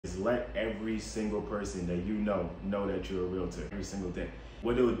is let every single person that you know that you're a realtor, every single thing.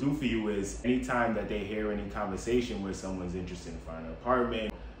 What it will do for you is anytime that they hear any conversation where someone's interested in finding an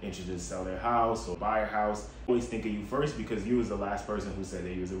apartment, interested to sell their house or buy a house, always think of you first because you was the last person who said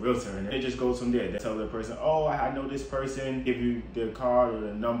that you was a realtor, and it just goes from there. They tell the person, oh, I know this person, give you their card or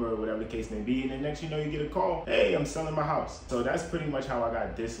the number or whatever the case may be, and then next you know you get a call, hey, I'm selling my house. So that's pretty much how I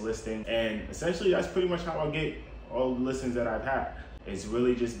got this listing, and essentially that's pretty much how I get all the listings that I've had. It's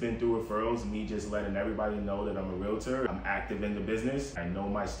really just been through referrals, me just letting everybody know that I'm a realtor, I'm active in the business, I know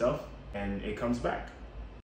my stuff, and it comes back.